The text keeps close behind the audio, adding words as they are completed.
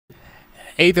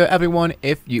Hey there everyone,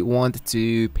 if you want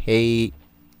to pay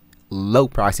low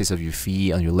prices of your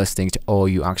fee on your listings, or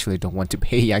you actually don't want to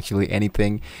pay actually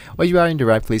anything, well, you are in the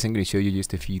right place. I'm going to show you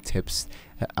just a few tips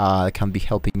that can be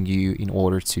helping you in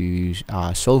order to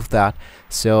solve that.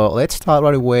 So let's start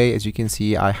right away. As you can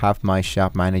see, I have my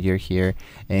shop manager here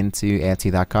into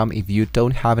Etsy.com. If you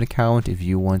don't have an account, if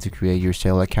you want to create your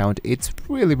sale account, it's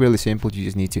really simple. You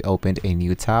just need to open a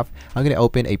new tab. I'm going to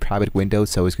open a private window,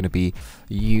 so it's going to be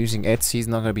using Etsy. It's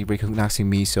not going to be recognizing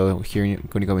me, so here I'm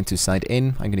going to go into sign in.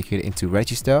 I'm going to hit into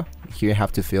register. Here I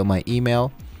have to fill my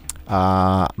email,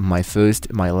 my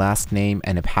first, my last name,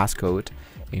 and a passcode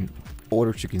in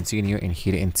order to continue, and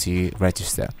hit into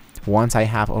register. Once I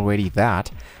have already that,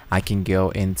 I can go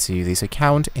into this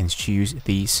account and choose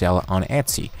the sell on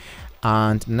Etsy.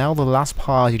 And now the last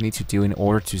part you need to do in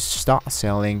order to start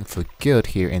selling for good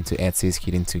here into Etsy is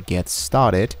hit into get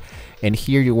started. And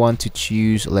here you want to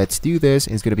choose let's do this.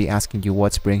 It's going to be asking you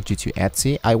what brings you to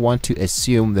Etsy. I want to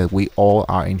assume that we all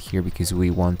are in here because we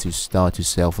want to start to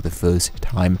sell for the first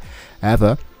time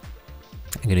ever.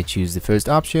 I'm going to choose the first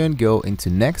option, go into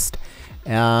next.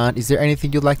 And is there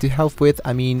anything you'd like to help with?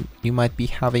 I mean, you might be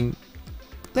having,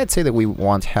 let's say that we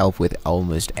want help with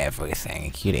almost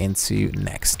everything. Hit into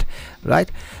next.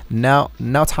 Right now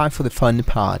time for the fun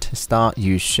part. Start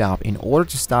your shop. In order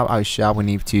to start our shop, we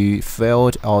need to fill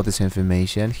out all this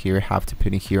information. Here I have to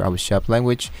put in here our shop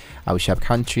language, our shop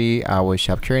country, our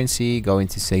shop currency. Go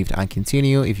into save and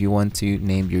continue. If you want to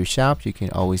name your shop, you can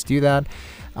always do that.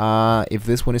 If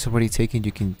this one is already taken,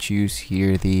 you can choose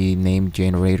here the name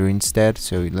generator instead.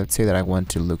 So let's say that I want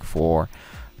to look for,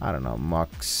 I don't know,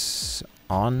 Max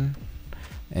on,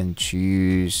 and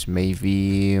choose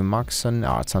maybe Maxon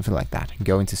art, something like that.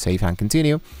 Go into save and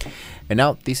continue. And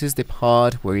now this is the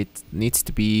part where it needs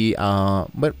to be,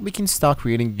 but we can start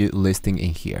creating the listing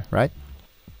in here, right?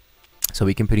 So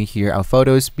we can put in here our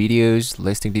photos, videos,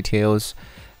 listing details,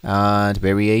 and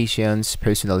variations,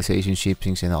 personalization,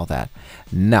 shippings, and all that.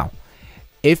 Now,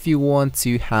 if you want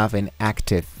to have an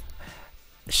active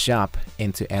shop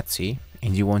into Etsy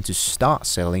and you want to start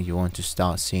selling, you want to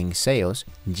start seeing sales,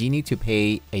 you need to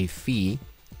pay a fee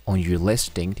on your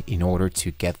listing in order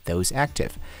to get those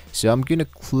active. So I'm gonna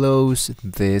close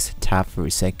this tab for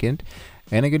a second,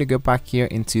 and I'm gonna go back here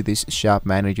into this shop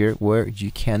manager where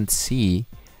you can see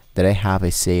that I have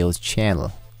a sales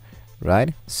channel.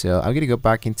 Right, so I'm gonna go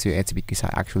back into Etsy because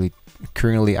I actually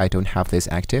currently I don't have this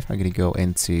active. I'm gonna go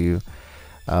into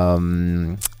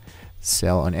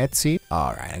sell on Etsy.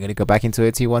 All right, I'm gonna go back into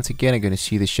Etsy once again. I'm gonna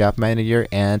see the shop manager,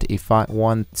 and if I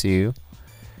want to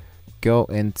go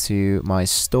into my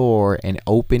store and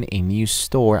open a new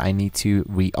store, I need to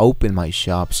reopen my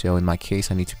shop. So in my case,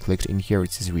 I need to click in here.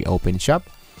 It says reopen shop.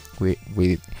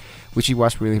 Which it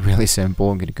was really simple.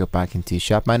 I'm gonna go back into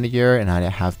shop manager, and I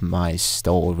have my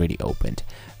store already opened,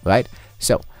 right?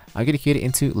 So I'm gonna hit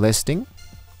into listing.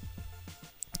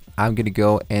 I'm gonna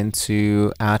go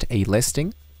into add a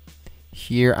listing.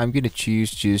 Here I'm gonna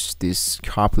choose just this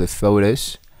couple of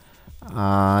photos.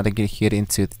 I'm gonna hit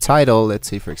into the title. Let's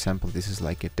say for example this is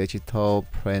like a digital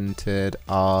printed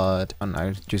art, and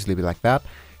I'll just leave it like that.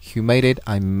 Who made it?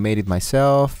 I made it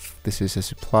myself. This is a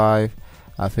supply,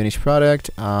 finished product,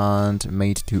 and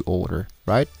made to order,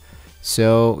 right?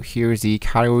 So here's the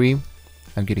category.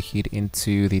 I'm gonna hit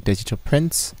into the digital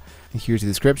prints, and here's the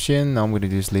description. I'm gonna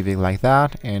just leave it like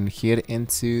that and hit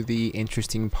into the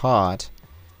interesting part,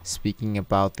 speaking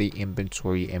about the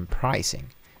inventory and pricing.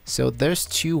 So there's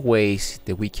two ways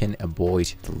that we can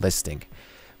avoid the listing.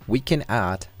 We can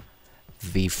add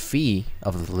the fee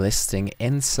of the listing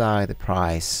inside the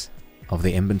price of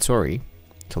the inventory.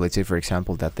 So let's say for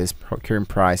example that this current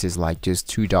price is like just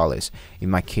 $2. In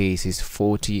my case is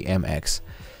 40 MX.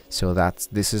 So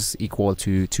this is equal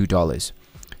to $2.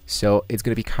 So it's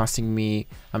gonna be costing me,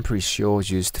 I'm pretty sure,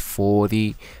 just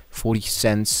 40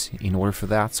 cents in order for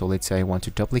that. So let's say I want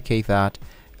to duplicate that,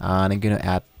 and I'm gonna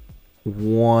add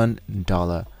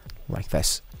 $1 like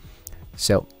this.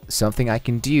 So something I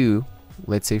can do,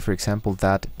 let's say for example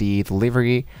that the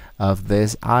delivery of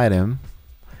this item,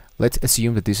 let's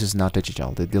assume that this is not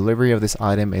digital. The delivery of this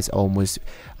item is almost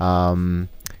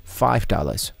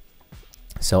 $5.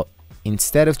 So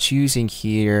instead of choosing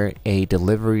here a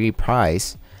delivery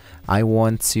price, I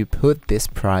want to put this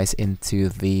price into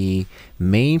the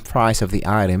main price of the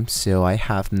item. So I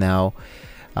have now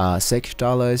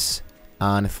 $6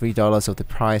 and $3 of the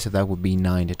price, so that would be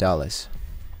 $90.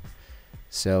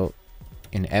 So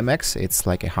in MX it's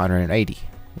like 180.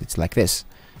 It's like this,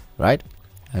 right?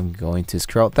 I'm going to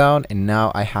scroll down, and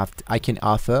now I can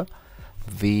offer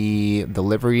the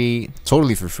delivery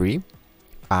totally for free.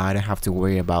 I don't have to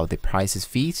worry about the prices,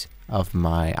 fees. of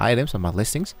my items, of my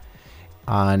listings,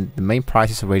 and the main price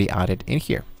is already added in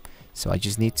here. So I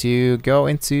just need to go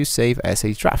into save as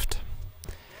a draft,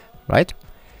 right?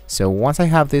 So once I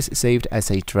have this saved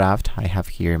as a draft, I have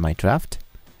here my draft.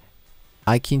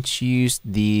 I can choose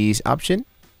this option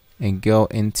and go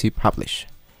into publish.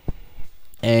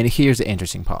 And here's the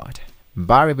interesting part.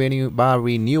 By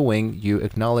renewing, you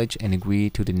acknowledge and agree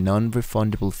to the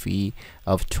non-refundable fee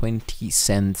of 20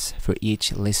 cents for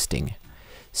each listing.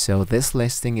 So this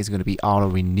listing is going to be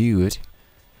auto-renewed,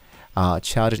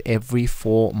 charged every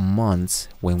 4 months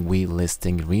when we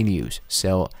listing renews.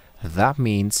 So that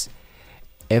means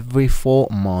every 4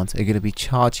 months they're going to be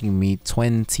charging me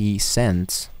 20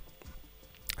 cents.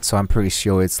 So I'm pretty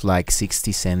sure it's like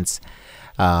 60 cents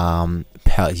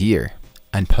per year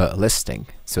and per listing.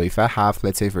 So if I have,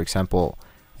 let's say for example,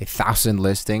 1,000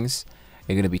 listings,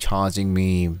 they're going to be charging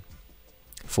me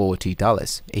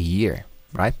 $40 a year,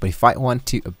 right? But if I want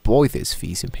to avoid these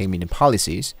fees and payment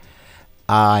policies,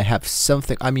 I have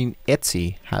something, I mean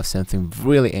Etsy has something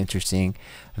really interesting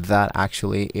that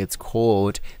actually it's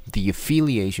called the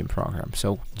affiliation program.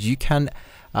 So you can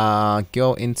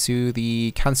go into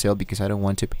the cancel because I don't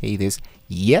want to pay this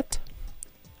yet,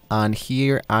 and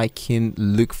here I can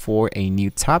look for a new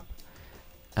tab,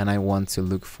 and I want to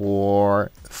look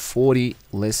for 40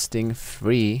 listing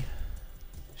free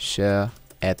share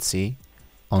Etsy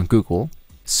on Google.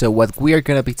 So what we are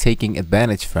going to be taking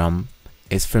advantage from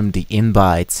is from the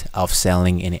invite of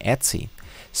selling in Etsy.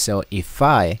 So if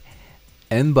I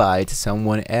invite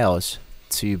someone else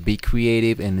to be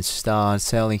creative and start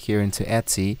selling here into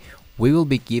Etsy, we will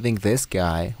be giving this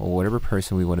guy or whatever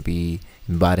person we want to be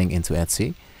inviting into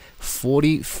Etsy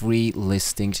 40 free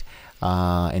listings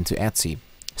into Etsy.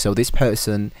 So this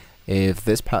person, if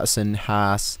this person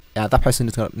has that person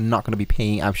is not going to be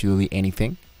paying absolutely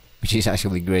anything, which is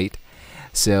actually great.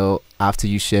 So after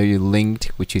you share your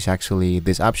link, which is actually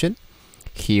this option,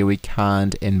 here we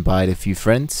can invite a few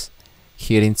friends,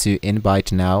 hit into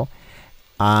invite now,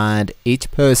 and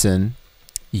each person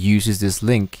uses this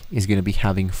link is going to be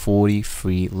having 40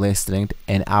 free listings.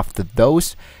 And after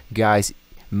those guys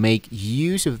make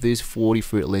use of this 40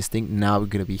 free listing, now we're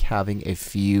going to be having a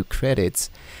few credits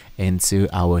into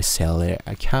our seller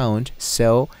account.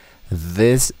 So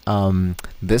this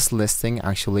this listing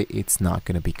actually it's not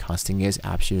going to be costing us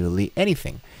absolutely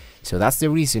anything. So that's the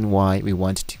reason why we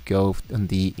want to go on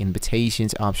the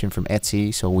invitations option from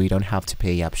Etsy, so we don't have to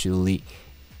pay absolutely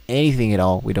anything at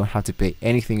all. We don't have to pay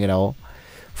anything at all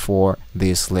for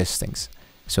these listings.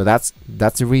 So that's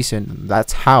the reason,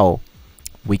 that's how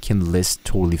we can list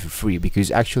totally for free,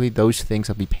 because actually those things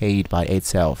will be paid by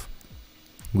itself.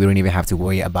 We don't even have to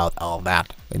worry about all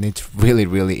that, and it's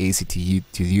really easy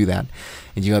to do that.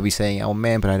 And you're gonna be saying, oh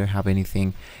man, but I don't have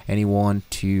anyone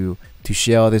to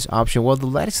share this option. Well, the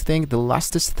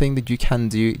lastest thing that you can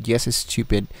do, yes, it's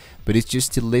stupid, but it's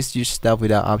just to list your stuff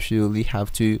without absolutely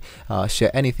have to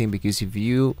share anything. Because if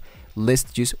you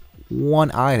list just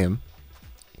one item,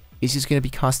 it's just gonna be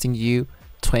costing you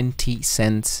 20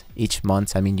 cents each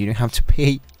month. I mean, you don't have to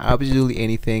pay absolutely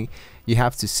anything. You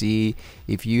have to see,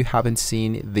 if you haven't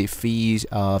seen the fees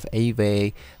of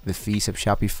eBay, the fees of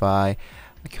Shopify,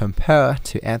 compared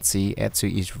to Etsy,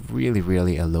 Etsy is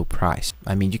really a low price.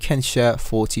 I mean, you can share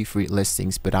 40 free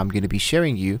listings, but I'm going to be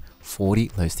sharing you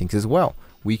 40 listings as well.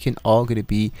 We can all going to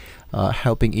be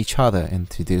helping each other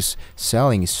into this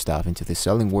selling stuff, into the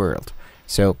selling world.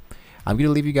 So I'm going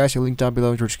to leave you guys a link down below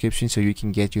in the description so you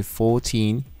can get your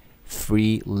 14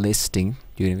 free listing.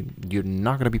 You're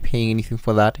not going to be paying anything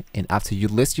for that, and after you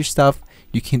list your stuff,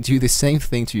 you can do the same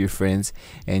thing to your friends,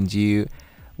 and you,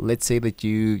 let's say that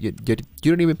you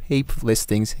don't even pay for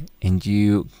listings and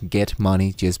you get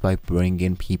money just by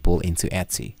bringing people into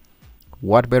Etsy.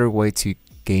 What better way to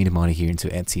gain money here into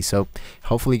Etsy? So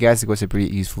hopefully guys, it was a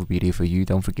pretty useful video for you.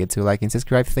 Don't forget to like and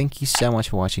subscribe. Thank you so much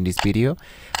for watching this video.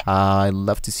 I'd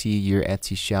love to see your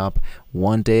Etsy shop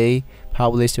one day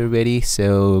published already,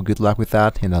 so good luck with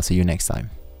that, and I'll see you next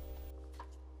time.